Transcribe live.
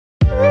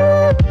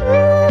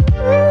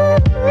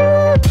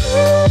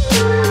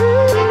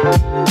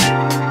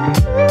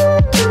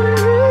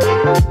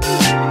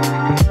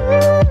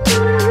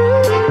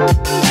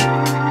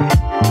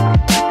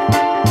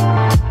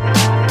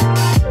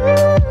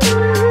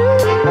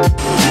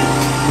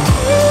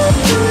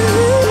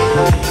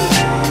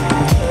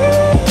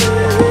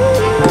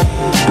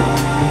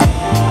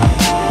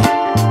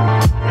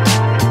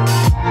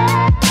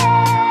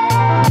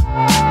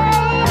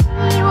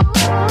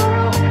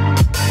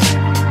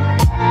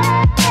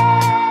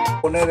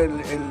Poner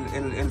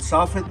el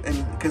soffit,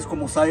 que es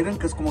como siren,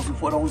 que es como si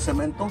fuera un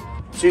cemento.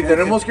 Sí,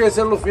 tenemos que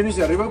hacer los finish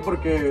de arriba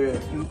porque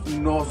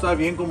no está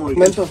bien como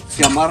cemento.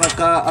 Se amarra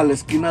acá a la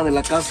esquina de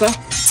la casa,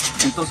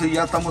 entonces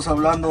ya estamos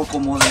hablando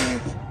como de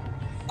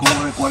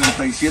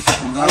 47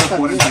 pulgadas,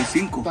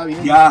 45. Está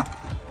bien. Ya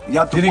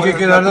tiene que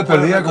quedar de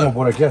perdida como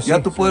por aquí así.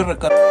 Ya tú puedes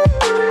recargar.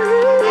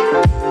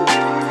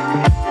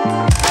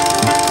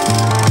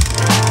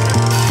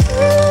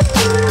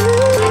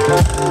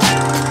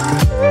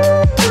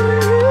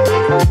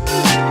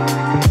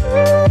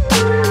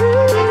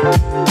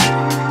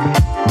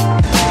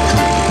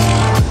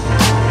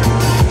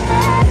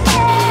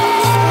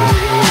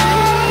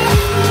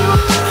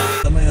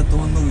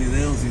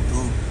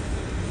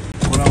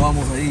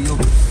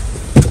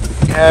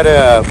 Had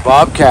a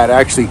Bobcat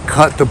actually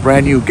cut the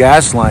brand new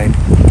gas line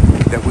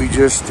that we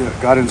just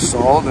got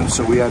installed, and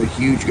so we had a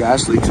huge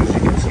gas leak. So as you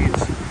can see,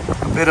 it's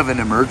a bit of an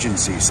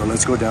emergency. So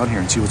let's go down here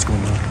and see what's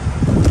going on.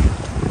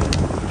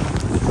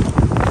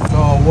 So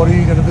what are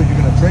you gonna do?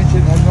 You're gonna trench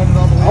it and run it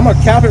all the way? I'm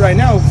gonna cap it right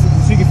now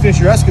so you can finish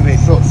your excavate.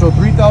 So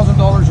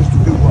 $3,000 just to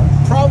do what?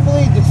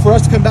 Probably for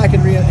us to come back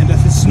and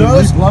if it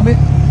snows, replumb it.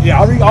 Yeah,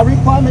 I'll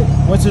replumb it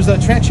once there's a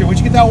trench here. Once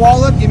you get that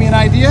wall up, give me an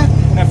idea.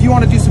 And if you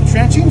want to do some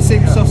trenching,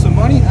 save yourself some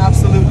money,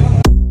 absolutely.